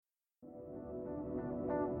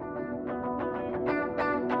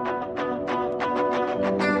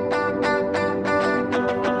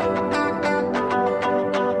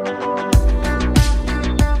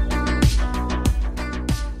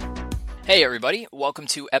Hey everybody, welcome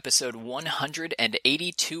to episode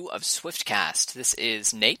 182 of Swiftcast. This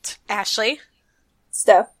is Nate, Ashley,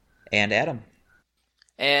 Steph, and Adam.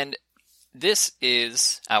 And this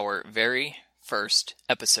is our very first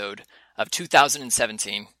episode of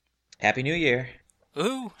 2017. Happy New Year.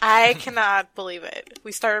 Woohoo! I cannot believe it.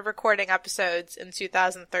 We started recording episodes in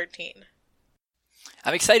 2013.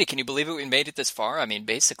 I'm excited. Can you believe it? We made it this far? I mean,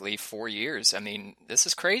 basically 4 years. I mean, this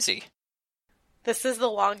is crazy. This is the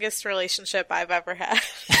longest relationship I've ever had.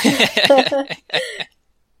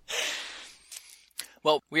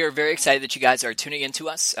 Well, we are very excited that you guys are tuning in to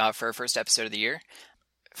us for our first episode of the year.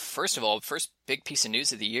 First of all, first big piece of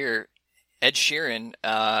news of the year, Ed Sheeran.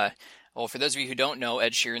 Well, for those of you who don't know,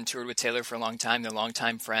 Ed Sheeran toured with Taylor for a long time. They're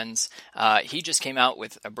longtime friends. He just came out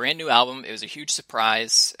with a brand new album. It was a huge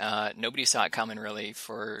surprise. Nobody saw it coming, really,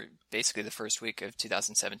 for basically the first week of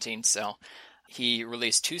 2017. So he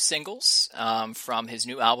released 2 singles from his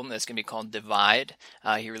new album that's going to be called Divide.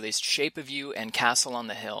 He released Shape of You and Castle on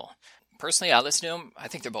the Hill. Personally, I listen to them. I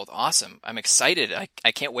think they're both awesome. I'm excited.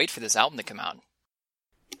 I can't wait for this album to come out.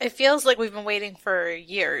 It feels like we've been waiting for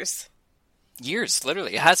years. Years,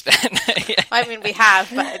 literally. It has been. Yeah. I mean, we have,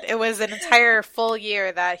 but it was an entire full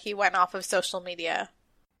year that he went off of social media.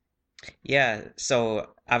 Yeah,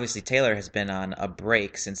 so obviously Taylor has been on a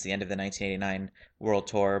break since the end of the 1989 World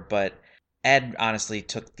Tour, but Ed honestly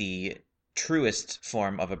took the truest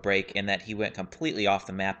form of a break in that he went completely off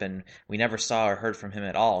the map and we never saw or heard from him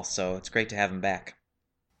at all, so it's great to have him back.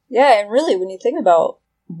 Yeah, and really, when you think about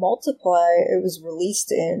Multiply, it was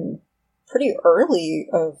released in pretty early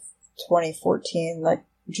of 2014, like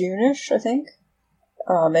June-ish, I think.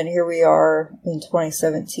 And here we are in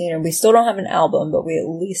 2017, and we still don't have an album, but we at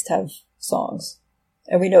least have songs.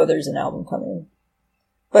 And we know there's an album coming.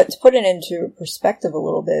 But to put it into perspective a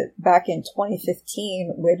little bit, back in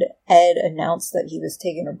 2015, when Ed announced that he was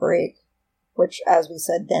taking a break, which, as we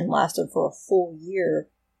said, then lasted for a full year,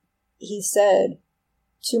 he said,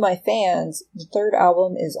 "To my fans, the third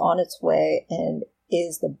album is on its way and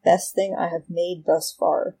is the best thing I have made thus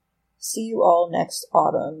far. See you all next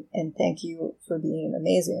autumn, and thank you for being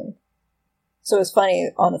amazing." So it's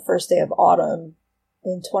funny, on the first day of autumn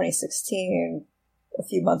in 2016, a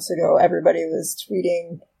few months ago, everybody was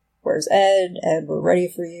tweeting, "Where's Ed? Ed, we're ready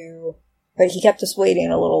for you." But he kept us waiting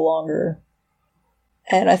a little longer.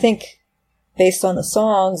 And I think, based on the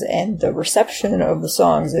songs and the reception of the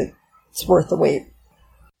songs, it's worth the wait.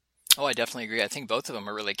 Oh, I definitely agree. I think both of them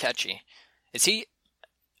are really catchy. Is he,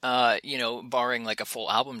 barring like a full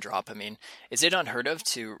album drop, I mean, is it unheard of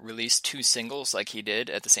to release 2 singles like he did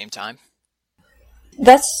at the same time?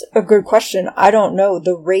 That's a good question. I don't know.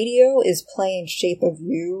 The radio is playing Shape of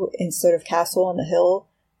You instead of Castle on the Hill,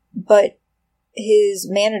 but his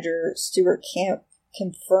manager, Stuart Camp,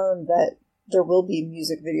 confirmed that there will be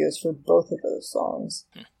music videos for both of those songs.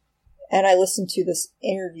 And I listened to this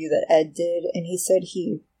interview that Ed did, and he said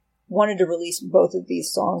he wanted to release both of these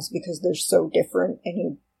songs because they're so different, and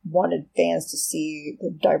he wanted fans to see the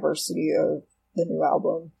diversity of the new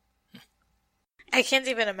album. I can't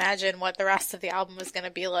even imagine what the rest of the album is going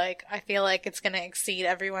to be like. I feel like it's going to exceed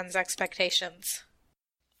everyone's expectations.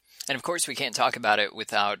 And of course, we can't talk about it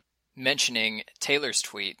without mentioning Taylor's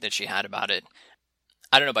tweet that she had about it.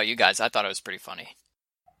 I don't know about you guys, I thought it was pretty funny.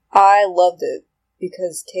 I loved it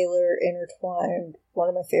because Taylor intertwined one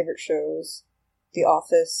of my favorite shows, The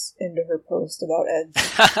Office, into her post about Ed.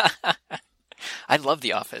 I love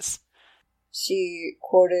The Office. She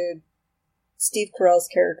quoted Steve Carell's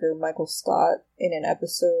character, Michael Scott, in an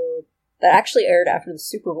episode that actually aired after the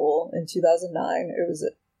Super Bowl in 2009. It was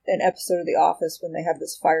an episode of The Office when they have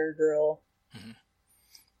this fire drill. Mm-hmm.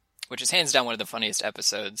 Which is hands down one of the funniest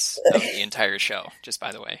episodes of the entire show, just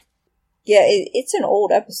by the way. Yeah, it's an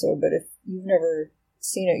old episode, but if you've never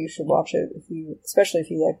seen it, you should watch it, especially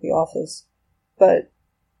if you like The Office. But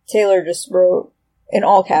Taylor just wrote, in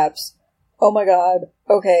all caps, "Oh my god,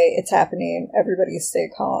 okay, it's happening, everybody stay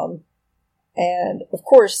calm." And, of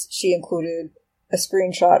course, she included a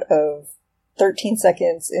screenshot of 13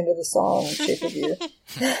 seconds into the song, Shape of You.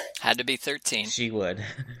 Had to be 13. She would.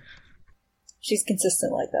 She's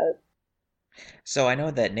consistent like that. So I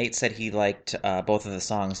know that Nate said he liked both of the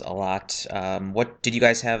songs a lot. What did you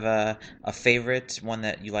guys have a favorite, one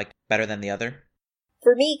that you liked better than the other?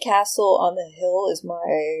 For me, Castle on the Hill is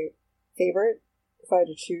my favorite, if I had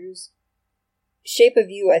to choose. Shape of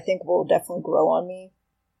You, I think, will definitely grow on me,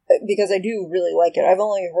 because I do really like it. I've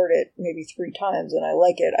only heard it maybe 3 times, and I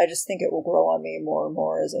like it. I just think it will grow on me more and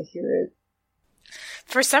more as I hear it.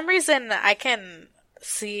 For some reason, I can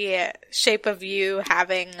see Shape of You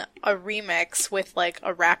having a remix with, like,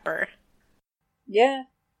 a rapper. Yeah.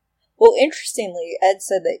 Well, interestingly, Ed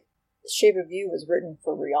said that Shape of You was written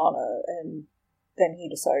for Rihanna, and then he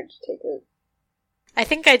decided to take it. I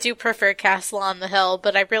think I do prefer Castle on the Hill,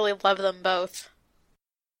 but I really love them both.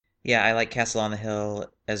 Yeah, I like Castle on the Hill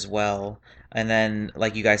as well. And then,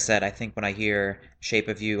 like you guys said, I think when I hear Shape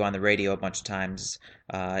of You on the radio a bunch of times,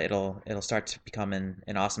 it'll start to become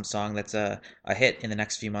an awesome song that's a hit in the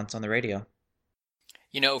next few months on the radio.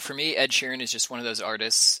 You know, for me, Ed Sheeran is just one of those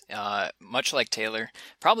artists, much like Taylor,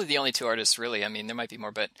 probably the only two artists really. I mean, there might be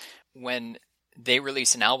more, but when they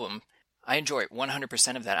release an album, I enjoy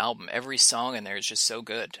 100% of that album. Every song in there is just so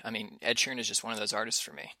good. I mean, Ed Sheeran is just one of those artists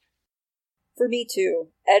for me. For me too.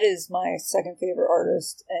 Ed is my second favorite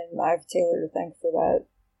artist, and I have Taylor to thank for that.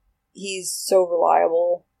 He's so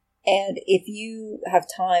reliable, and if you have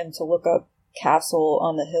time to look up Castle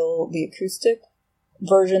on the Hill, the acoustic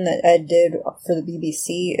version that Ed did for the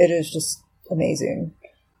BBC, it is just amazing.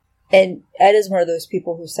 And Ed is one of those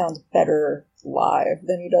people who sounds better live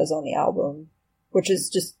than he does on the album, which is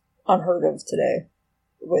just unheard of today,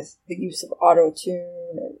 with the use of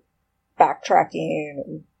auto-tune and backtracking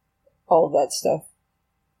and all of that stuff.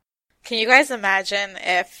 Can you guys imagine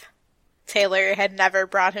if Taylor had never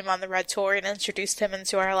brought him on the Red Tour and introduced him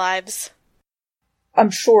into our lives?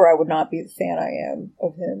 I'm sure I would not be the fan I am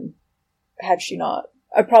of him had she not.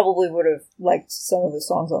 I probably would have liked some of the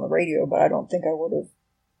songs on the radio, but I don't think I would have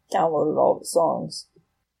downloaded all the songs.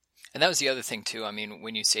 And that was the other thing too. I mean,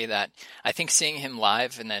 when you say that, I think seeing him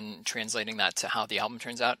live and then translating that to how the album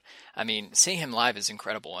turns out, I mean, seeing him live is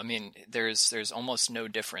incredible. I mean, there's almost no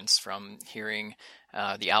difference from hearing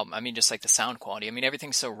the album. I mean, just like the sound quality. I mean,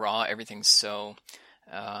 everything's so raw, everything's so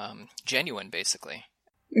genuine, basically.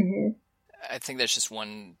 Mm-hmm. I think that's just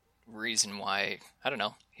one reason why, I don't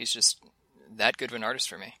know, he's just that good of an artist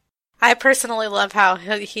for me. I personally love how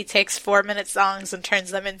he takes 4-minute songs and turns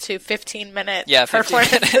them into 15-minute 15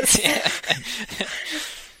 performances. minutes, yeah.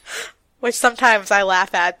 Which sometimes I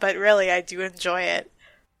laugh at, but really I do enjoy it.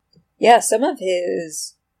 Yeah, some of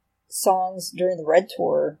his songs during the Red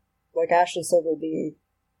Tour, like Ashley said, would be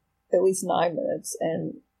at least 9 minutes,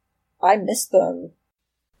 and I missed them.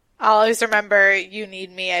 I'll always remember, You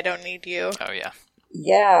Need Me, I Don't Need You. Oh, yeah.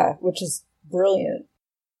 Yeah, which is brilliant.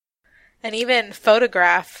 And even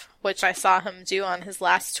Photograph, which I saw him do on his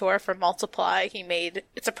last tour for Multiply,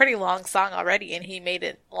 it's a pretty long song already, and he made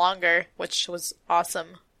it longer, which was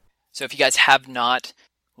awesome. So if you guys have not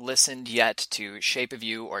listened yet to Shape of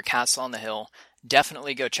You or Castle on the Hill,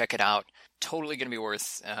 definitely go check it out. Totally going to be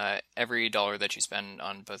worth every dollar that you spend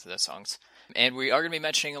on both of those songs. And we are going to be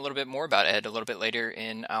mentioning a little bit more about Ed a little bit later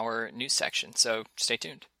in our news section, so stay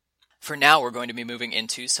tuned. For now, we're going to be moving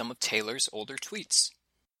into some of Taylor's older tweets.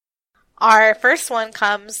 Our first one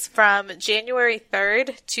comes from January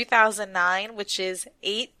 3rd, 2009, which is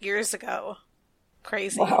 8 years ago.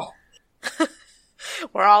 Crazy. Wow.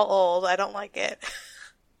 We're all old. I don't like it.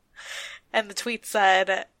 And the tweet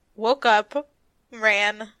said, woke up,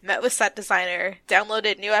 ran, met with set designer,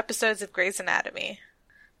 downloaded new episodes of Grey's Anatomy.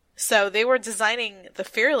 So they were designing the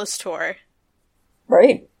Fearless tour.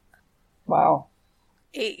 Right. Wow.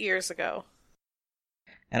 8 years ago.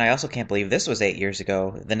 And I also can't believe this was 8 years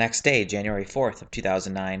ago. The next day, January 4th of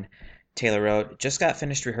 2009, Taylor wrote, just got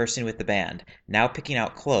finished rehearsing with the band. Now picking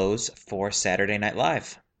out clothes for Saturday Night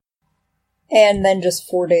Live. And then just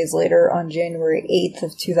 4 days later, on January 8th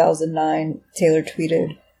of 2009, Taylor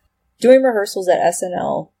tweeted, doing rehearsals at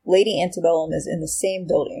SNL, Lady Antebellum is in the same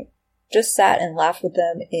building. Just sat and laughed with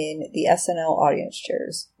them in the SNL audience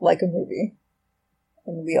chairs, like a movie.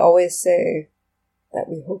 And we always say that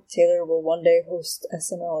we hope Taylor will one day host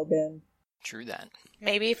SNL again. True that.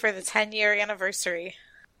 Maybe for the 10-year anniversary.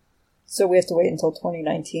 So we have to wait until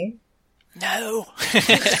 2019? No!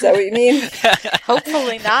 Is that what you mean?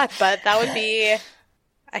 Hopefully not, but that would be...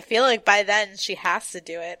 I feel like by then she has to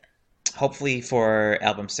do it. Hopefully for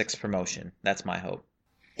album 6 promotion. That's my hope.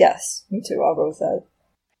 Yes, me too. I'll go with that.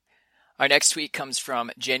 Our next tweet comes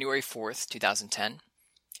from January 4th, 2010.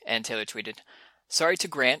 And Taylor tweeted, sorry to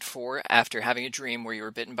Grant for, after having a dream where you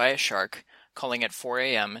were bitten by a shark, calling at 4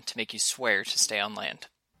 a.m. to make you swear to stay on land.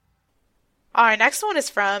 Our next one is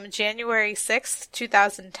from January 6th,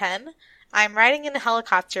 2010. I'm riding in a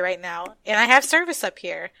helicopter right now, and I have service up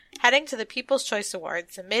here, heading to the People's Choice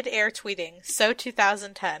Awards, mid-air tweeting, so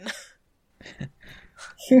 2010.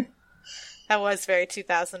 That was very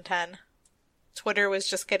 2010. Twitter was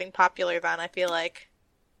just getting popular then, I feel like.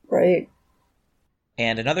 Right.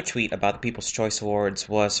 And another tweet about the People's Choice Awards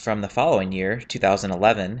was from the following year,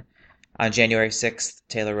 2011. On January 6th,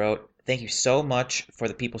 Taylor wrote, thank you so much for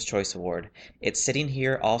the People's Choice Award. It's sitting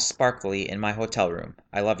here all sparkly in my hotel room.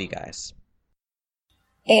 I love you guys.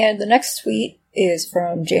 And the next tweet is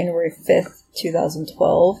from January 5th,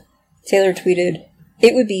 2012. Taylor tweeted,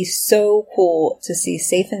 "It would be so cool to see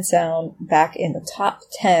Safe and Sound back in the top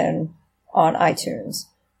 10 on iTunes.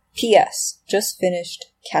 P.S. Just finished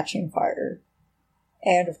Catching Fire."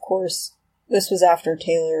 And of course, this was after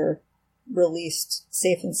Taylor released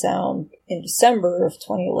Safe and Sound in December of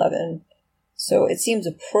 2011. So it seems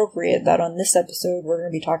appropriate that on this episode we're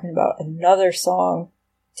going to be talking about another song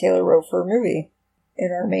Taylor wrote for a movie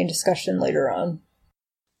in our main discussion later on.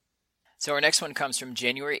 So our next one comes from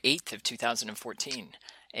January 8th of 2014.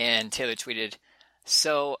 And Taylor tweeted,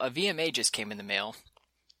 "So a VMA just came in the mail."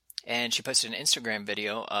 And she posted an Instagram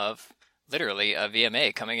video of literally a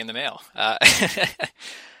VMA coming in the mail.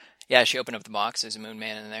 Yeah, she opened up the box. There's a moon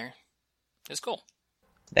man in there. It was cool.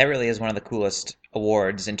 That really is one of the coolest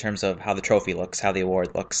awards in terms of how the trophy looks, how the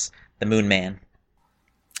award looks. The Moon Man.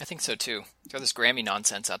 I think so too. Throw this Grammy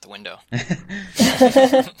nonsense out the window.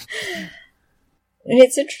 And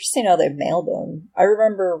it's interesting how they mailed them. I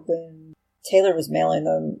remember when Taylor was mailing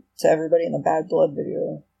them to everybody in the Bad Blood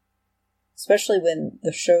video. Especially when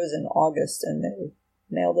the show's in August and they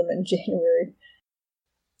mailed them in January.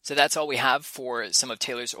 So that's all we have for some of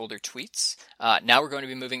Taylor's older tweets. Now we're going to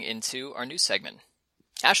be moving into our news segment.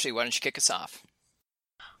 Ashley, why don't you kick us off?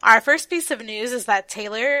 Our first piece of news is that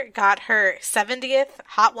Taylor got her 70th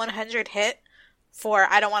Hot 100 hit for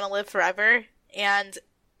I Don't Want to Live Forever, and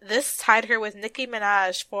this tied her with Nicki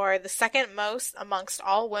Minaj for the second most amongst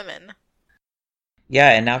all women. Yeah,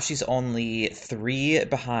 and now she's only 3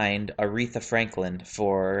 behind Aretha Franklin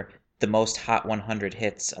for the most Hot 100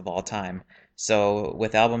 hits of all time. So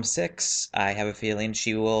with album 6, I have a feeling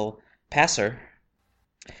she will pass her.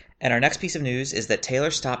 And our next piece of news is that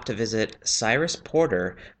Taylor stopped to visit Cyrus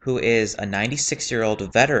Porter, who is a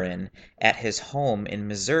 96-year-old veteran, at his home in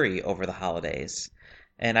Missouri over the holidays.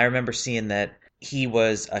 And I remember seeing that he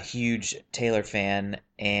was a huge Taylor fan,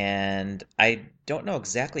 and I don't know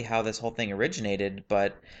exactly how this whole thing originated,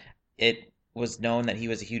 but it was known that he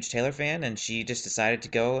was a huge Taylor fan, and she just decided to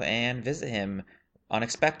go and visit him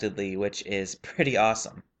unexpectedly, which is pretty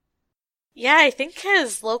awesome. Yeah, I think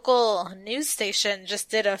his local news station just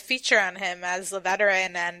did a feature on him as a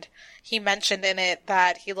veteran, and he mentioned in it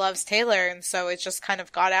that he loves Taylor, and so it just kind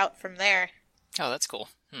of got out from there. Oh, that's cool.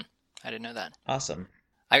 I didn't know that. Awesome.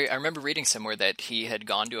 I remember reading somewhere that he had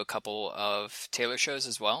gone to a couple of Taylor shows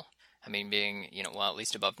as well. I mean, being, at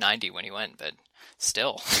least above 90 when he went, but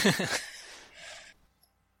still.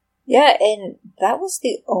 Yeah, and that was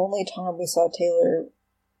the only time we saw Taylor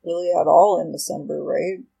really at all in December,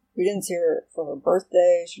 right? We didn't see her for her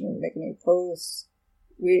birthday. She didn't make any posts.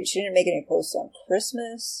 She didn't make any posts on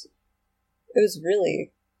Christmas. It was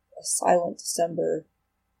really a silent December.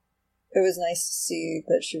 It was nice to see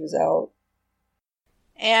that she was out.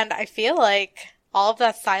 And I feel like all of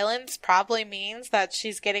that silence probably means that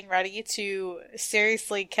she's getting ready to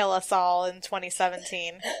seriously kill us all in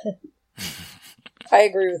 2017. I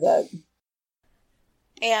agree with that.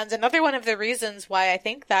 And another one of the reasons why I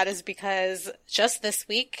think that is because just this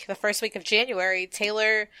week, the first week of January,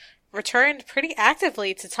 Taylor returned pretty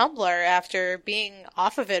actively to Tumblr after being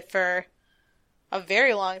off of it for a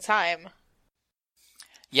very long time.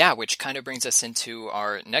 Yeah, which kind of brings us into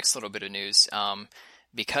our next little bit of news.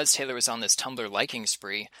 Because Taylor was on this Tumblr liking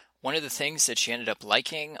spree, one of the things that she ended up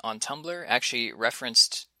liking on Tumblr actually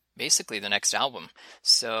referenced basically the next album.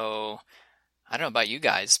 So I don't know about you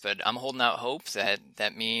guys, but I'm holding out hope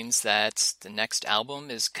that means that the next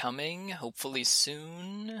album is coming, hopefully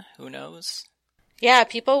soon. Who knows? Yeah,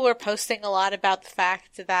 people were posting a lot about the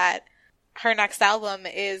fact that her next album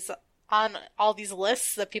is on all these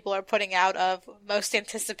lists that people are putting out of most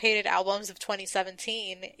anticipated albums of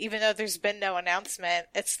 2017. Even though there's been no announcement,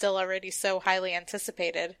 it's still already so highly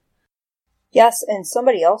anticipated. Yes, and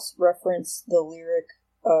somebody else referenced the lyric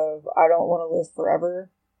of I Don't Want to Live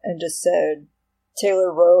Forever and just said,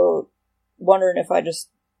 Taylor wrote, wondering if I just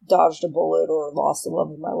dodged a bullet or lost the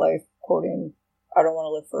love of my life, quoting I Don't Want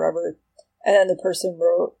to Live Forever. And then the person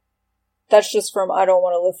wrote, that's just from I Don't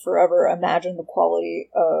Want to Live Forever. Imagine the quality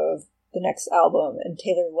of the next album. And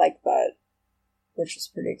Taylor liked that, which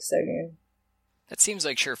is pretty exciting. That seems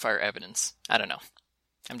like surefire evidence. I don't know.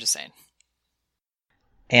 I'm just saying.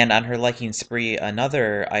 And on her liking spree,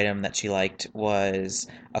 another item that she liked was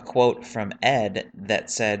a quote from Ed that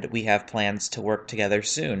said, "We have plans to work together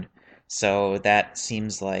soon." So that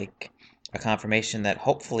seems like a confirmation that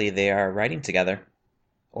hopefully they are writing together,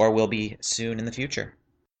 or will be soon in the future.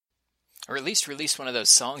 Or at least release one of those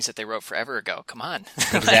songs that they wrote forever ago. Come on.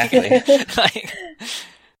 Exactly.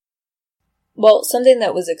 Well, something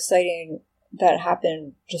that was exciting that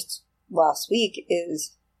happened just last week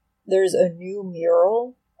is there's a new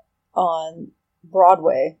mural on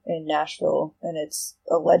Broadway in Nashville, and it's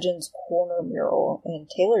a Legends Corner mural, and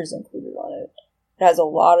Taylor's included on it. It has a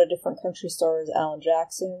lot of different country stars: Alan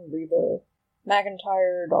Jackson, Reba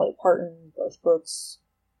McEntire, Dolly Parton, Garth Brooks,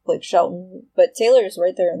 Blake Shelton, but Taylor's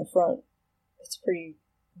right there in the front. It's pretty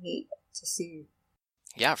neat to see.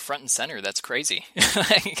 Yeah, front and center. That's crazy.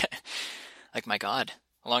 Like, my God.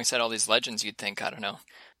 Alongside all these legends, you'd think, I don't know,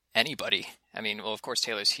 anybody. I mean, well, of course,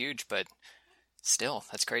 Taylor's huge, but still,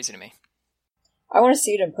 that's crazy to me. I want to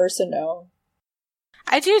see it in person now.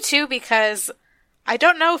 I do too, because I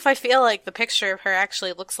don't know if I feel like the picture of her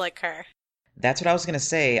actually looks like her. That's what I was going to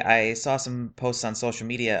say. I saw some posts on social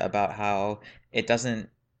media about how it doesn't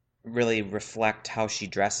really reflect how she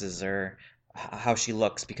dresses or how she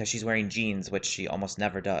looks because she's wearing jeans, which she almost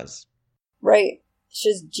never does. Right. She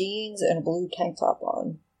has jeans and a blue tank top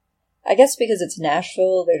on. I guess because it's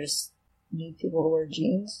Nashville, they just need people to wear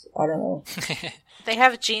jeans. I don't know. They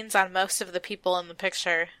have jeans on most of the people in the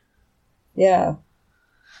picture. Yeah.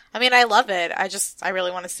 I mean, I love it. I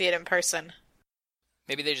really want to see it in person.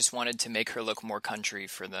 Maybe they just wanted to make her look more country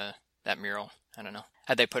for that mural. I don't know.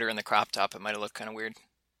 Had they put her in the crop top, it might have looked kind of weird.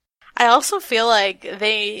 I also feel like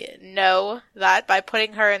they know that by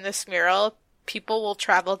putting her in this mural, people will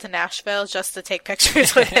travel to Nashville just to take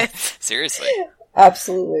pictures with it. Seriously.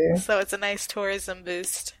 Absolutely. So it's a nice tourism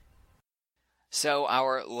boost. So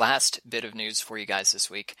our last bit of news for you guys this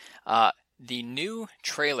week. The new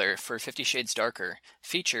trailer for 50 Shades Darker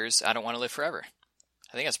features I Don't Want to Live Forever.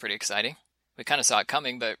 I think that's pretty exciting. We kind of saw it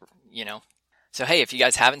coming, but, you know. So hey, if you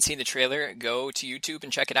guys haven't seen the trailer, go to YouTube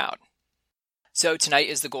and check it out. So tonight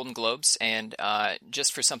is the Golden Globes, and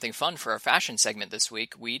just for something fun for our fashion segment this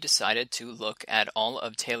week, we decided to look at all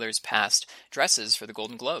of Taylor's past dresses for the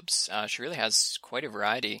Golden Globes. She really has quite a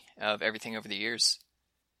variety of everything over the years.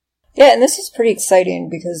 Yeah, and this is pretty exciting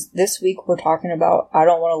because this week we're talking about I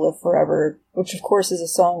Don't Want to Live Forever, which of course is a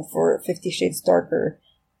song for 50 Shades Darker.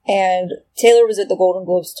 And Taylor was at the Golden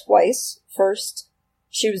Globes twice. First,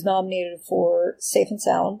 she was nominated for Safe and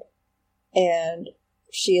Sound, and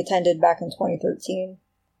she attended back in 2013.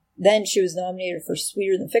 Then she was nominated for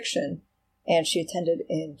Sweeter Than Fiction, and she attended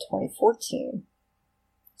in 2014.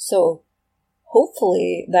 So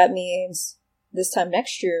hopefully that means this time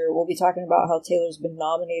next year we'll be talking about how Taylor's been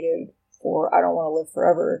nominated for I Don't Want to Live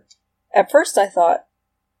Forever. At first I thought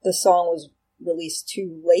the song was released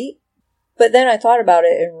too late, but then I thought about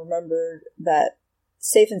it and remembered that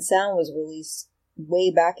Safe and Sound was released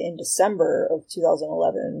way back in December of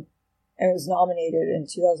 2011 and was nominated in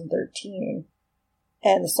 2013.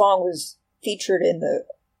 And the song was featured in the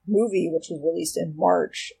movie, which was released in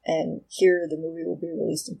March, and here the movie will be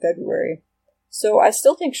released in February. So I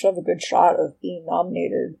still think she'll have a good shot of being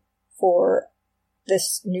nominated for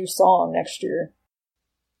this new song next year.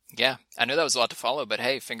 Yeah, I know that was a lot to follow, but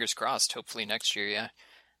hey, fingers crossed. Hopefully next year,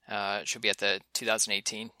 yeah. She'll be at the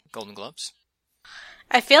 2018 Golden Globes.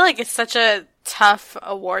 I feel like it's such a tough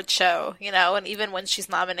award show, you know, and even when she's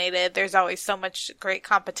nominated, there's always so much great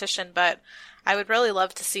competition, but I would really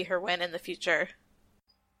love to see her win in the future.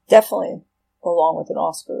 Definitely, along with an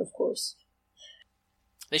Oscar, of course.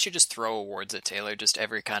 They should just throw awards at Taylor, just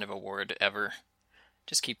every kind of award ever.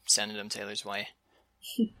 Just keep sending them Taylor's way.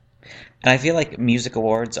 And I feel like music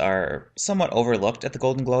awards are somewhat overlooked at the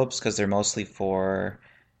Golden Globes because they're mostly for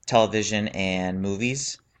television and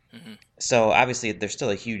movies. Mm-hmm. So obviously they're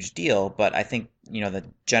still a huge deal, but I think, you know, the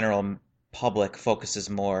general public focuses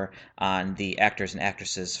more on the actors and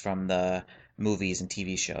actresses from the movies and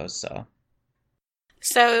TV shows.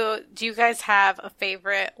 So do you guys have a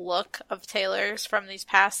favorite look of Taylor's from these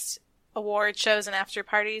past award shows and after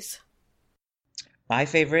parties? My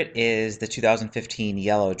favorite is the 2015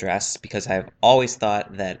 yellow dress because I've always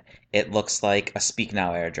thought that it looks like a Speak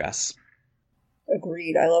Now era dress.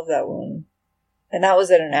 Agreed. I love that one. And that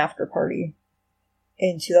was at an after party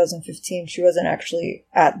in 2015. She wasn't actually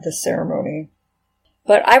at the ceremony.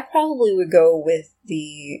 But I probably would go with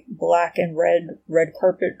the black and red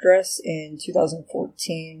carpet dress in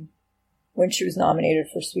 2014 when she was nominated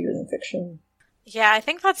for Sweeter Than Fiction. Yeah, I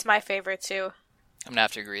think that's my favorite too. I'm gonna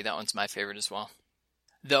have to agree. That one's my favorite as well.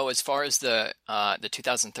 Though, as far as the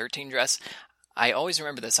 2013 dress, I always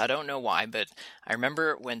remember this. I don't know why, but I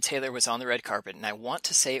remember when Taylor was on the red carpet, and I want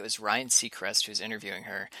to say it was Ryan Seacrest who's interviewing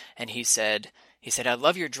her, and he said, "I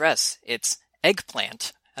love your dress. It's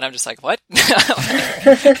eggplant." And I'm just like, what?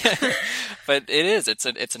 But it is. It's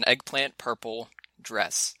an eggplant purple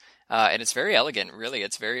dress, and it's very elegant. Really,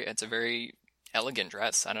 it's a very elegant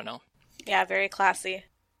dress. I don't know. Yeah, very classy.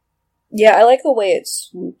 Yeah, I like the way it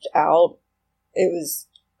swooped out. It was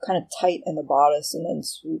kind of tight in the bodice and then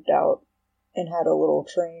swooped out and had a little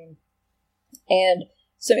train. And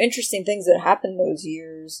some interesting things that happened those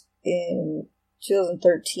years. In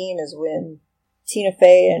 2013 is when Tina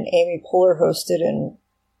Fey and Amy Poehler hosted and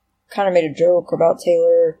kind of made a joke about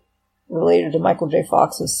Taylor related to Michael J.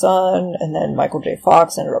 Fox's son, and then Michael J.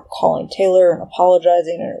 Fox ended up calling Taylor and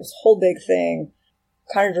apologizing, and it was a whole big thing.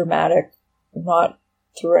 Kind of dramatic, not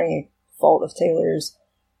through any fault of Taylor's,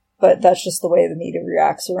 but that's just the way the media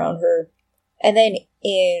reacts around her. And then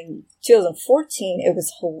in 2014, it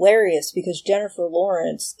was hilarious because Jennifer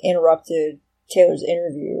Lawrence interrupted Taylor's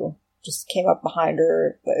interview, just came up behind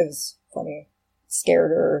her. It was funny.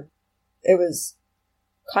 Scared her. It was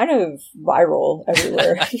kind of viral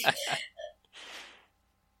everywhere.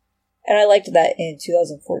 And I liked that in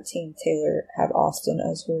 2014, Taylor had Austin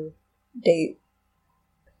as her date.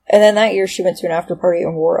 And then that year she went to an after party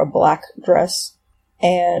and wore a black dress.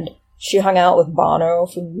 And she hung out with Bono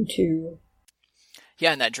from U2.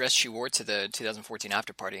 Yeah, and that dress she wore to the 2014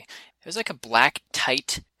 after party, it was like a black,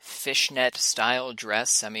 tight, fishnet style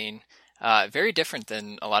dress. I mean, very different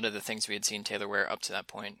than a lot of the things we had seen Taylor wear up to that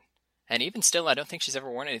point. And even still, I don't think she's ever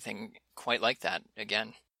worn anything quite like that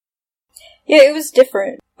again. Yeah, it was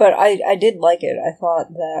different, but I did like it. I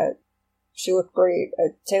thought that she looked great.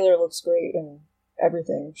 Taylor looks great in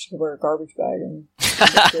everything. She could wear a garbage bag and she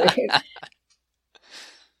looks great.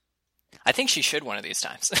 I think she should one of these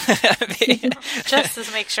times. Just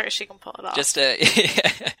to make sure she can pull it off. Just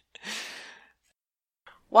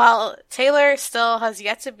While Taylor still has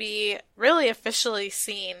yet to be really officially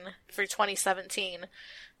seen for 2017,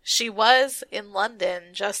 she was in London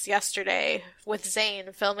just yesterday with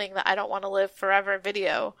Zayn filming the I Don't Want to Live Forever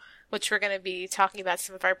video, which we're going to be talking about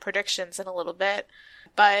some of our predictions in a little bit.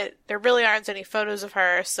 But there really aren't any photos of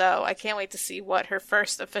her, so I can't wait to see what her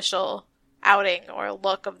first official outing or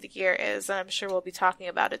look of the year is, and I'm sure we'll be talking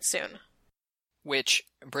about it soon. Which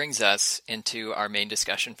brings us into our main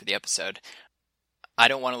discussion for the episode. I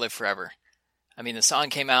Don't Want to Live Forever. I mean, the song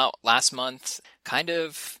came out last month, kind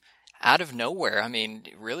of out of nowhere. I mean,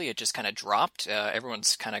 really, it just kind of dropped.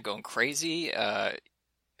 Everyone's kind of going crazy.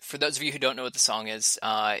 For those of you who don't know what the song is,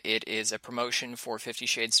 it is a promotion for 50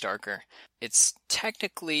 Shades Darker. It's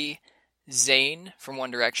technically Zayn from One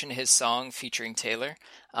Direction, his song featuring Taylor,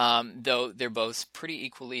 though they're both pretty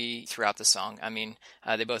equally throughout the song. I mean,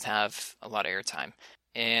 they both have a lot of airtime.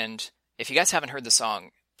 And if you guys haven't heard the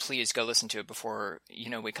song, please go listen to it before,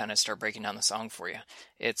 we kind of start breaking down the song for you.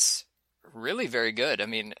 It's really very good. I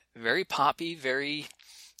mean, very poppy, very,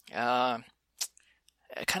 kind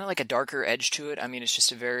of like a darker edge to it. I mean, it's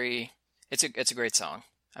just it's a great song.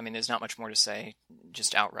 I mean, there's not much more to say,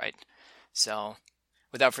 just outright. So,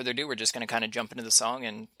 without further ado, we're just going to kind of jump into the song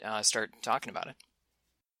and start talking about it.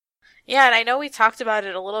 Yeah, and I know we talked about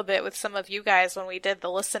it a little bit with some of you guys when we did the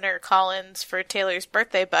listener call-ins for Taylor's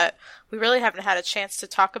birthday, but we really haven't had a chance to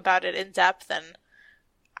talk about it in depth, and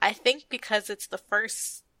I think because it's the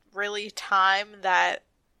first really time that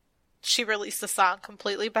she released the song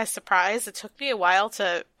completely by surprise, it took me a while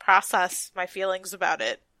to process my feelings about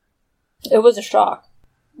it. It was a shock.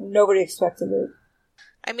 Nobody expected it.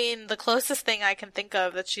 I mean, the closest thing I can think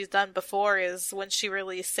of that she's done before is when she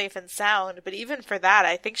released Safe and Sound, but even for that,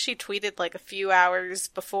 I think she tweeted like a few hours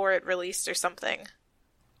before it released or something.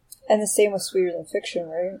 And the same with Sweeter Than Fiction,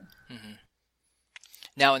 right? Mm-hmm.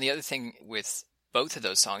 Now, and the other thing with both of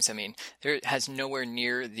those songs, I mean, there has nowhere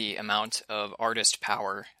near the amount of artist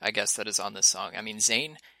power, I guess, that is on this song. I mean,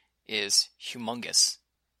 Zayn is humongous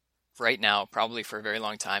right now, probably for a very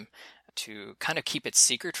long time. To kind of keep it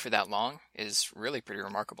secret for that long is really pretty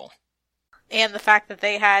remarkable. And the fact that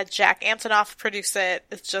they had Jack Antonoff produce it,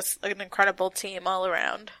 it's just an incredible team all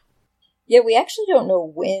around. Yeah, we actually don't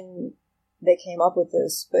know when they came up with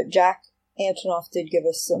this, but Jack Antonoff did give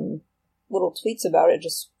us some little tweets about it,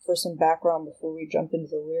 just for some background before we jump into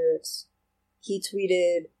the lyrics. He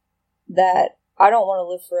tweeted that I Don't Want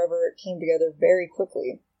to Live Forever came together very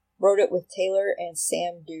quickly. Wrote it with Taylor and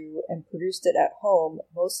Sam Dew and produced it at home,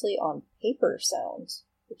 mostly on paper sounds,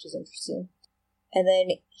 which is interesting. And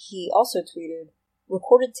then he also tweeted,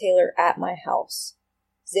 recorded Taylor at my house.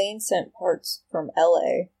 Zayn sent parts from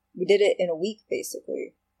LA. We did it in a week,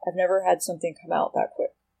 basically. I've never had something come out that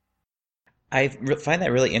quick. I find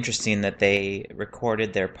that really interesting that they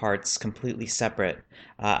recorded their parts completely separate.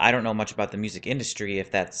 I don't know much about the music industry,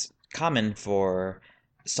 if that's common for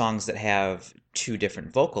songs that have two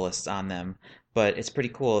different vocalists on them, but it's pretty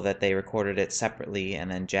cool that they recorded it separately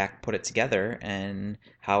and then Jack put it together and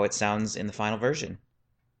how it sounds in the final version.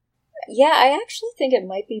 Yeah, I actually think it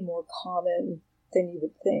might be more common than you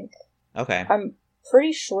would think. Okay. I'm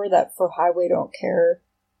pretty sure that for Highway Don't Care,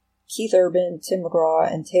 Keith Urban, Tim McGraw,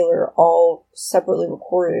 and Taylor all separately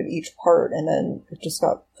recorded each part and then it just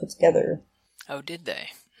got put together. Oh, did they?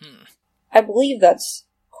 I believe that's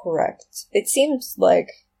correct. It seems like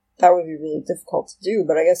that would be really difficult to do,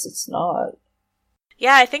 but I guess it's not.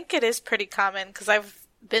 Yeah, I think it is pretty common because I've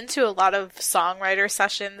been to a lot of songwriter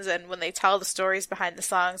sessions, and when they tell the stories behind the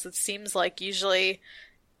songs, it seems like usually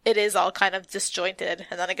it is all kind of disjointed,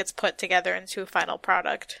 and then it gets put together into a final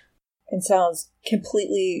product. It sounds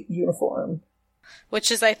completely uniform. Which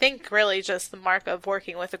is, I think, really just the mark of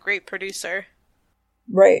working with a great producer.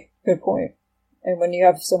 Right, good point. And when you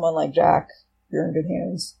have someone like Jack, you're in good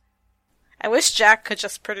hands. I wish Jack could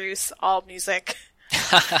just produce all music.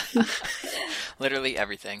 Literally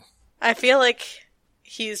everything. I feel like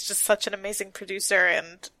he's just such an amazing producer,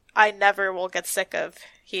 and I never will get sick of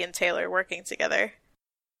he and Taylor working together.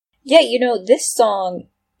 Yeah, this song,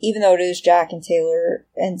 even though it is Jack and Taylor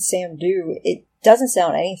and Sam Do, it doesn't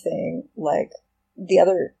sound anything like the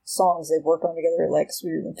other songs they've worked on together, like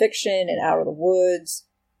Sweeter Than Fiction and Out of the Woods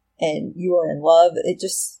and You Are in Love. It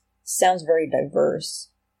just sounds very diverse.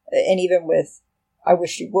 And even with I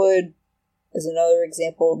Wish You Would, as another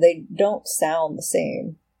example, they don't sound the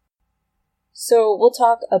same. So we'll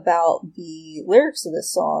talk about the lyrics of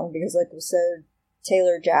this song, because like we said,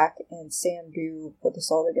 Taylor, Jack, and Sam Do put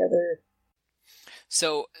this all together.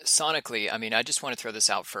 So, sonically, I mean, I just want to throw this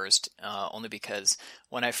out first, only because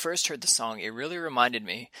when I first heard the song, it really reminded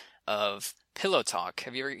me of Pillow Talk.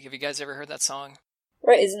 Have you guys ever heard that song?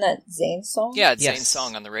 Right, isn't that Zayn's song? Yeah, it's Yes. Zayn's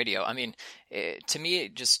song on the radio. I mean, to me,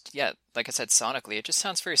 it just, yeah, like I said, sonically, it just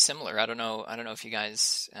sounds very similar. I don't know if you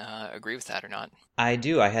guys agree with that or not. I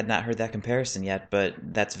do. I had not heard that comparison yet, but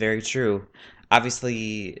that's very true.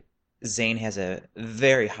 Obviously, Zayn has a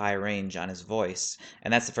very high range on his voice,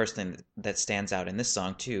 and that's the first thing that stands out in this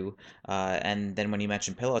song too. And then when you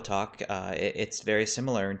mention Pillow Talk, it's very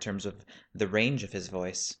similar in terms of the range of his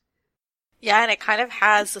voice. Yeah, and it kind of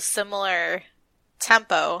has a similar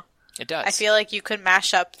tempo. It does. I feel like you could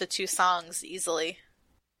mash up the two songs easily.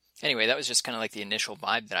 Anyway, that was just kind of like the initial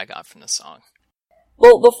vibe that I got from the song.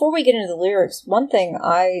 Well, before we get into the lyrics, one thing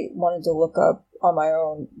I wanted to look up on my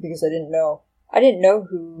own, because I didn't know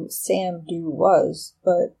who Sam Do was,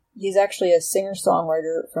 but he's actually a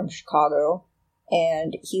singer-songwriter from Chicago,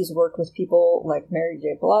 and he's worked with people like Mary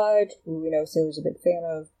J. Blige, who we know Sailor's a big fan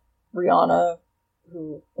of, Rihanna,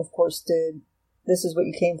 who of course did This Is What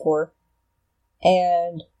You Came For,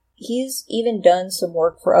 and he's even done some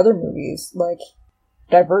work for other movies, like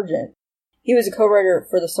Divergent. He was a co-writer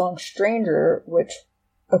for the song Stranger, which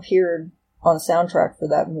appeared on the soundtrack for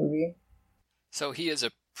that movie. So he is a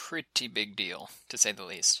pretty big deal, to say the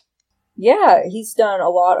least. Yeah, he's done a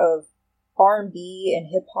lot of R&B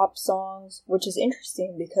and hip-hop songs, which is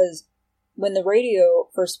interesting because when the radio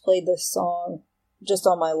first played this song, just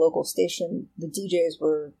on my local station, the DJs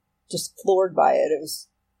were just floored by it. It was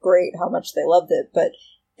great how much they loved it, but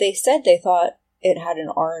they said they thought it had an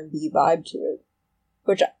R&B vibe to it,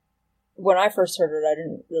 which when I first heard it, I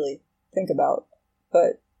didn't really think about.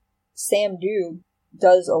 But Sam Do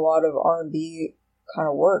does a lot of R&B kind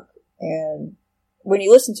of work, and when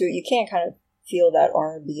you listen to it, you can kind of feel that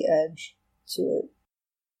R&B edge to it.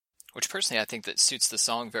 Which personally I think that suits the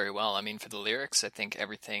song very well. I mean, for the lyrics, I think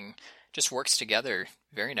everything just works together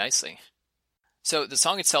very nicely. So the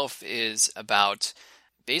song itself is about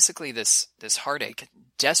basically this heartache,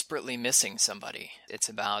 desperately missing somebody. It's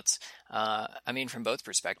about, from both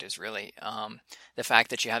perspectives, really. The fact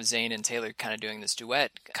that you have Zayn and Taylor kind of doing this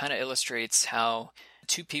duet kind of illustrates how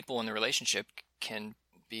two people in the relationship can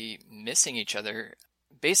be missing each other,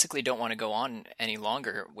 basically don't want to go on any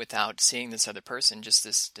longer without seeing this other person, just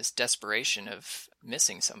this desperation of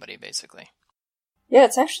missing somebody, basically. Yeah,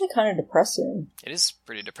 it's actually kind of depressing. It is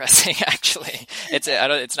pretty depressing, actually.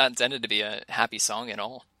 It's not intended to be a happy song at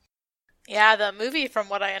all. Yeah, the movie, from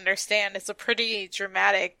what I understand, is a pretty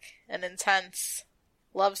dramatic and intense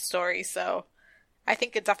love story, so I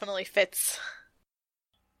think it definitely fits.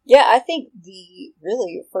 Yeah, I think the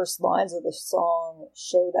really first lines of the song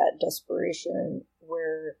show that desperation,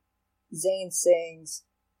 where Zayn sings,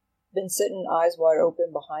 "Been sitting eyes wide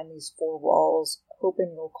open behind these four walls,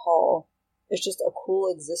 hoping you'll call. It's just a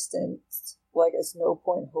cruel existence, like it's no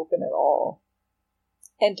point hoping at all."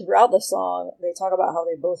 And throughout the song, they talk about how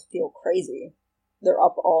they both feel crazy. They're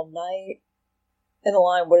up all night. And the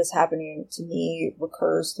line, "What is happening to me,"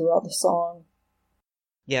 recurs throughout the song.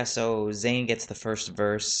 Yeah, so Zayn gets the first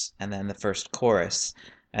verse and then the first chorus,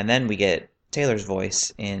 and then we get Taylor's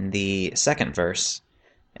voice in the second verse.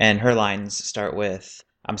 And her lines start with,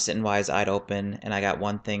 "I'm sitting wise-eyed open, and I got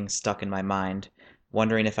one thing stuck in my mind,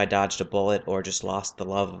 wondering if I dodged a bullet or just lost the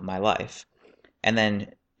love of my life." And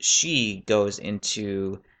then she goes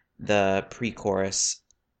into the pre-chorus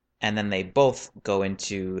and then they both go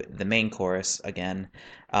into the main chorus again.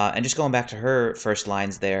 And just going back to her first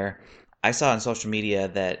lines there, I saw on social media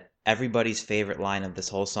that everybody's favorite line of this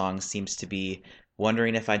whole song seems to be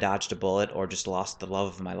wondering if I dodged a bullet or just lost the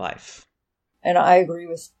love of my life. And I agree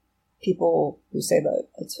with people who say that.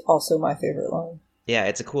 It's also my favorite line. Yeah,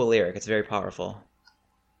 it's a cool lyric. It's very powerful.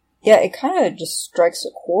 Yeah, it kind of just strikes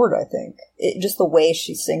a chord, I think. Just the way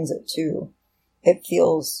she sings it, too. It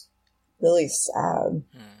feels really sad.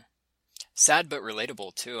 Sad but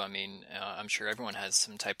relatable, too. I mean, I'm sure everyone has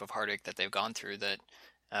some type of heartache that they've gone through that,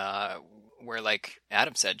 where, like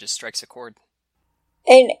Adam said, just strikes a chord.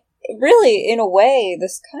 And really, in a way,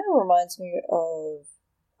 this kind of reminds me of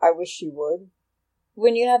I Wish You Would.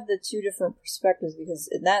 When you have the two different perspectives, because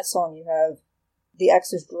in that song you have the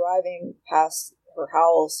ex is driving past her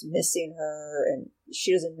house, missing her, and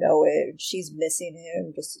she doesn't know it, and she's missing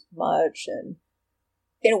him just as much, and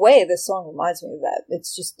in a way, this song reminds me of that.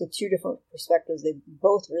 It's just the two different perspectives. They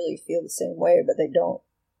both really feel the same way, but they don't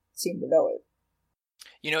seem to know it.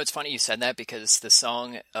 You know, it's funny you said that, because the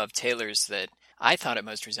song of Taylor's that I thought it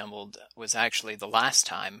most resembled was actually The Last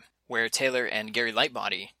Time, where Taylor and Gary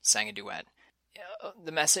Lightbody sang a duet.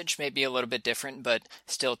 The message may be a little bit different, but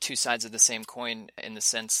still two sides of the same coin, in the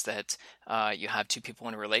sense that you have two people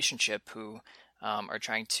in a relationship who are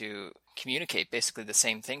trying to communicate basically the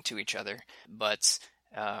same thing to each other, but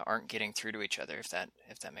aren't getting through to each other, if that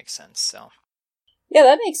makes sense. So yeah,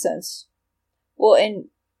 that makes sense. Well, and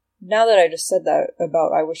now that I just said that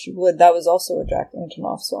about I Wish You Would, that was also a Jack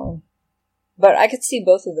Antonoff song. But I could see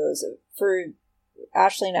both of those. For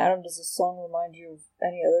Ashley and Adam, does this song remind you of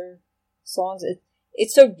any other songs?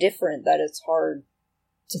 It's so different that it's hard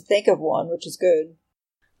to think of one, which is good.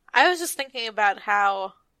 I was just thinking about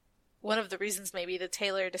how one of the reasons maybe that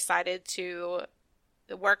Taylor decided to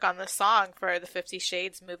work on this song for the 50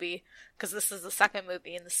 Shades movie, because this is the second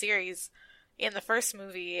movie in the series. In the first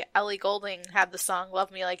movie, Ellie Goulding had the song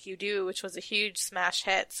Love Me Like You Do, which was a huge smash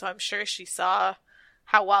hit, so I'm sure she saw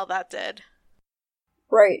how well that did.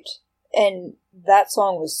 Right. And that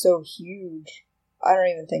song was so huge, I don't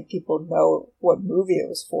even think people know what movie it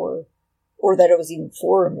was for, or that it was even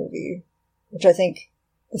for a movie, which I think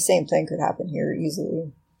the same thing could happen here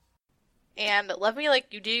easily. And Love Me Like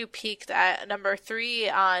You Do peaked at number 3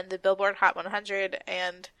 on the Billboard Hot 100,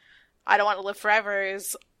 and I Don't Want to Live Forever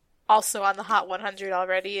is also on the Hot 100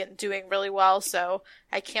 already and doing really well, so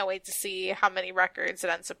I can't wait to see how many records it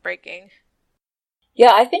ends up breaking.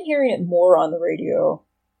 Yeah, I've been hearing it more on the radio.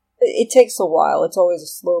 It takes a while. It's always a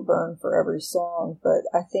slow burn for every song, but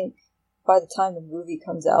I think by the time the movie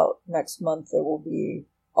comes out next month, it will be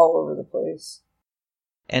all over the place.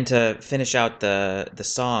 And to finish out the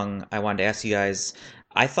song, I wanted to ask you guys,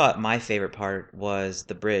 I thought my favorite part was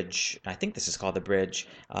the bridge. I think this is called the bridge.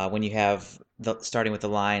 When you have starting with the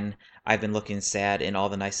line, I've been looking sad in all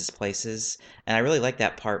the nicest places. And I really like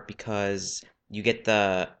that part because you get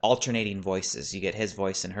the alternating voices. You get his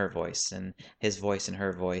voice and her voice, and his voice and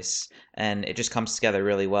her voice. And it just comes together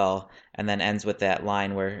really well, and then ends with that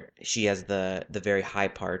line where she has the very high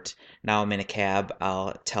part. Now I'm in a cab,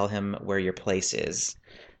 I'll tell him where your place is.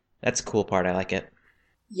 That's a cool part. I like it.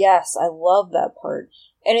 Yes, I love that part.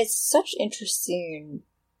 And it's such interesting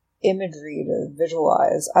imagery to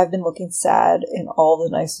visualize. I've been looking sad in all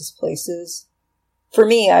the nicest places. For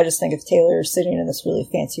me, I just think of Taylor sitting in this really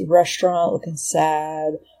fancy restaurant looking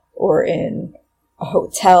sad, or in a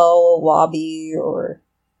hotel lobby, or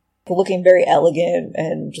looking very elegant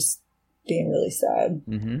and just being really sad.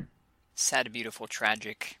 Mm-hmm. Sad, beautiful,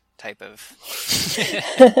 tragic type of...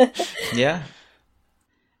 Yeah.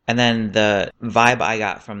 And then the vibe I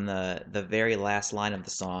got from the very last line of the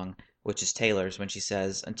song, which is Taylor's, when she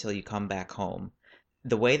says, "Until you come back home."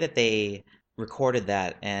 The way that they recorded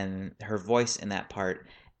that and her voice in that part,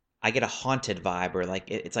 I get a haunted vibe, or like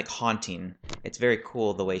it's like haunting. It's very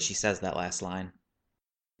cool the way she says that last line.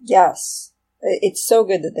 Yes. It's so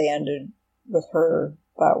good that they ended with her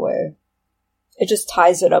that way. It just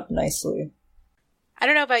ties it up nicely. I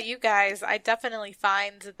don't know about you guys, I definitely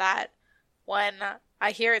find that when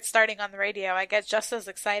I hear it starting on the radio, I get just as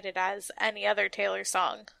excited as any other Taylor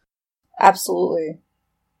song. Absolutely.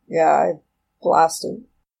 Yeah, I blasted.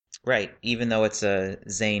 Right, even though it's a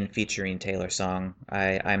Zayn featuring Taylor song,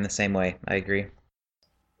 I'm the same way. I agree.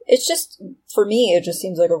 It's just, for me, it just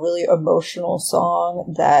seems like a really emotional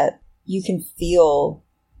song that you can feel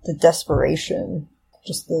the desperation,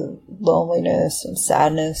 just the loneliness and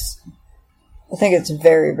sadness. I think it's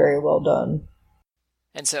very, very well done.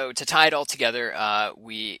 And so to tie it all together,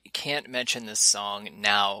 we can't mention this song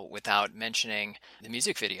now without mentioning the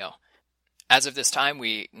music video. As of this time,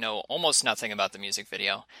 we know almost nothing about the music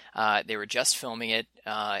video. They were just filming it.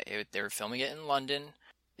 They were filming it in London.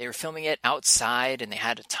 They were filming it outside, and they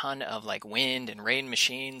had a ton of like wind and rain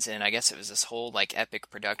machines, and I guess it was this whole like epic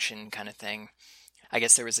production kind of thing. I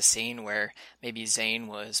guess there was a scene where maybe Zayn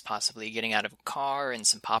was possibly getting out of a car, and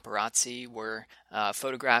some paparazzi were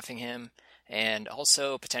photographing him. And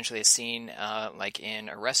also potentially a scene like in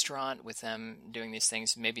a restaurant with them doing these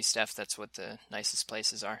things. Maybe, Steph, that's what the nicest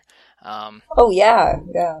places are. Oh, yeah,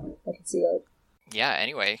 I can see that. Yeah,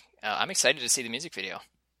 anyway, I'm excited to see the music video.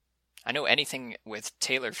 I know anything with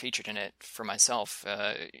Taylor featured in it for myself,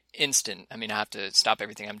 instant. I mean, I have to stop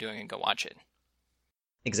everything I'm doing and go watch it.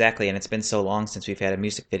 Exactly, and it's been so long since we've had a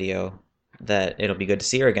music video that it'll be good to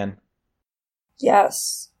see her again.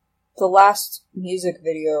 Yes. The last music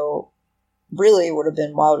video really would have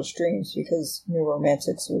been Wildest Dreams because New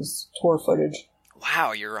Romantics was tour footage.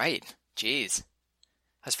 Wow, you're right. Jeez.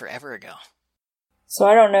 That's forever ago. So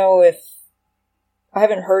I don't know if... I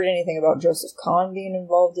haven't heard anything about Joseph Kahn being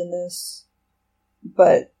involved in this,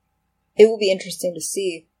 but it will be interesting to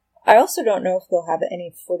see. I also don't know if they'll have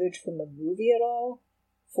any footage from the movie at all.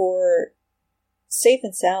 For Safe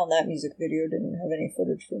and Sound, that music video didn't have any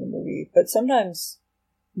footage from the movie, but sometimes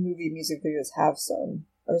movie music videos have some.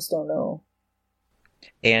 I just don't know.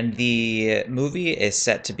 And the movie is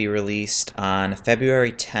set to be released on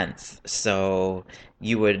February 10th, so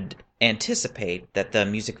you would anticipate that the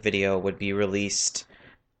music video would be released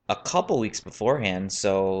a couple weeks beforehand,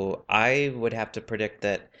 so I would have to predict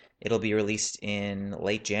that it'll be released in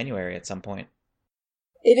late January at some point.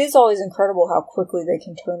 It is always incredible how quickly they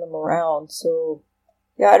can turn them around, so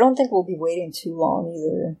yeah, I don't think we'll be waiting too long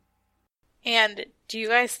either. And do you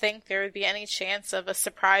guys think there would be any chance of a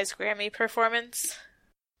surprise Grammy performance?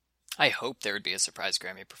 I hope there would be a surprise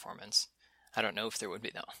Grammy performance. I don't know if there would be,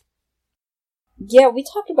 though. Yeah, we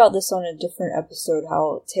talked about this on a different episode,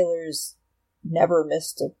 how Taylor's never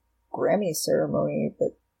missed a Grammy ceremony,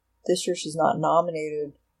 but this year she's not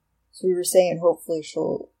nominated. So we were saying hopefully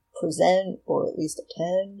she'll present or at least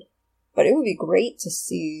attend. But it would be great to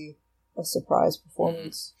see a surprise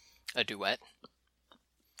performance. A duet.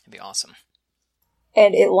 It'd be awesome.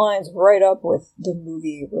 And it lines right up with the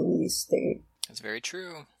movie release date. That's very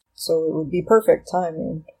true. So it would be perfect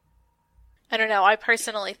timing. I don't know, I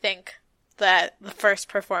personally think that the first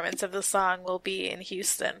performance of the song will be in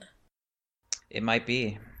Houston. It might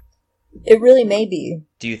be. It really may be.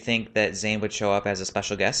 Do you think that Zayn would show up as a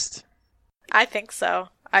special guest? I think so.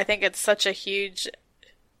 I think it's such a huge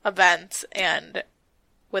event, and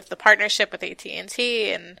with the partnership with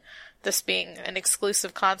AT&T and this being an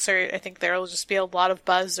exclusive concert, I think there will just be a lot of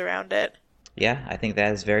buzz around it. Yeah, I think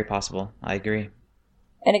that is very possible. I agree.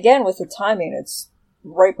 And again, with the timing, it's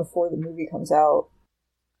right before the movie comes out.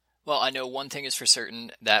 Well, I know one thing is for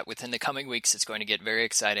certain, that within the coming weeks it's going to get very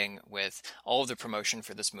exciting with all of the promotion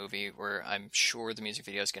for this movie, where I'm sure the music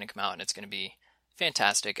video is going to come out and it's going to be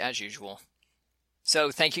fantastic, as usual.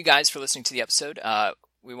 So thank you guys for listening to the episode.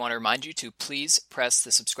 We want to remind you to please press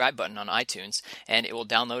the subscribe button on iTunes, and it will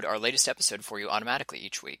download our latest episode for you automatically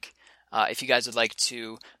each week. If you guys would like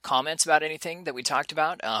to comment about anything that we talked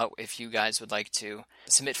about, if you guys would like to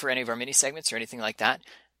submit for any of our mini segments or anything like that,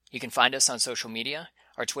 you can find us on social media.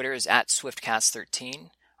 Our Twitter is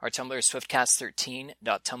 @SwiftCast13. Our Tumblr is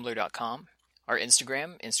swiftcast13.tumblr.com. Our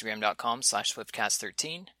Instagram,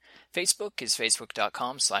 instagram.com/SwiftCast13. Facebook is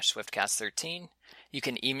facebook.com/SwiftCast13. You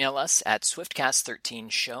can email us at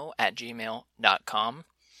swiftcast13show@gmail.com.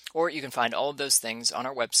 Or you can find all of those things on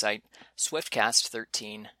our website,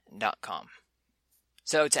 swiftcast13.com.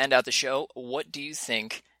 So to end out the show, what do you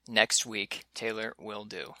think next week Taylor will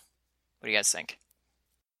do? What do you guys think?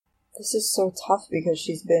 This is so tough because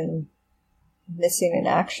she's been missing in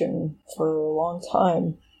action for a long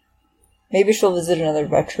time. Maybe she'll visit another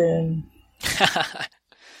veteran.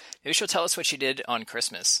 Maybe she'll tell us what she did on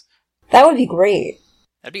Christmas. That would be great.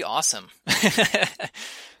 That'd be awesome.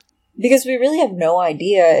 Because we really have no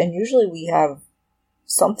idea, and usually we have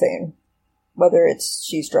something. Whether it's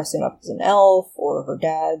she's dressing up as an elf, or her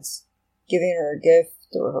dad's giving her a gift,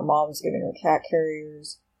 or her mom's giving her cat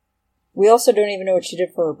carriers. We also don't even know what she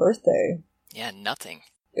did for her birthday. Yeah, nothing.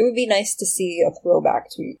 It would be nice to see a throwback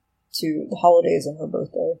tweet to the holidays and her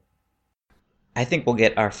birthday. I think we'll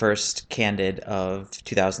get our first candid of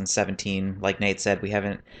 2017. Like Nate said, we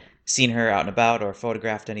haven't seen her out and about or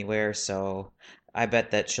photographed anywhere, so I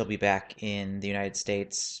bet that she'll be back in the United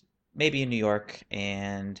States, maybe in New York,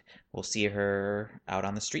 and we'll see her out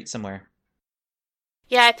on the street somewhere.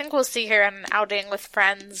 Yeah, I think we'll see her on an outing with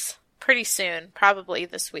friends pretty soon, probably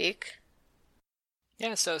this week.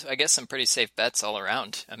 Yeah, so I guess some pretty safe bets all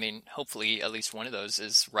around. I mean, hopefully at least one of those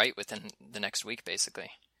is right within the next week, basically.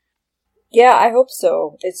 Yeah, I hope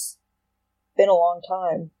so. It's been a long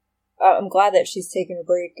time. I'm glad that she's taking a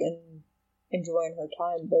break and enjoying her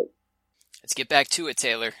time, but... Let's get back to it,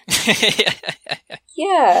 Taylor.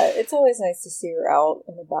 Yeah, it's always nice to see her out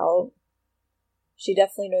and about. She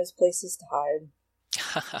definitely knows places to hide.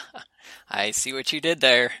 I see what you did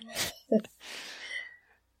there.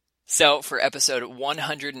 So, for episode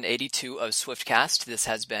 182 of Swiftcast, this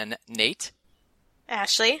has been Nate,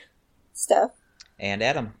 Ashley, Steph, And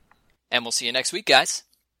Adam. and we'll see you next week, guys.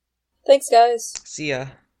 Thanks, guys. See ya.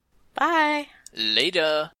 bye.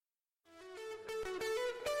 Later.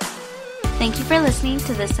 Thank you for listening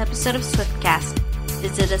to this episode of Swiftcast.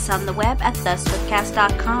 Visit us on the web at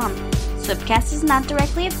theswiftcast.com. Swiftcast is not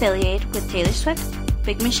directly affiliated with Taylor Swift,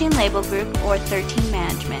 Big Machine Label Group, or 13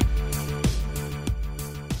 Management.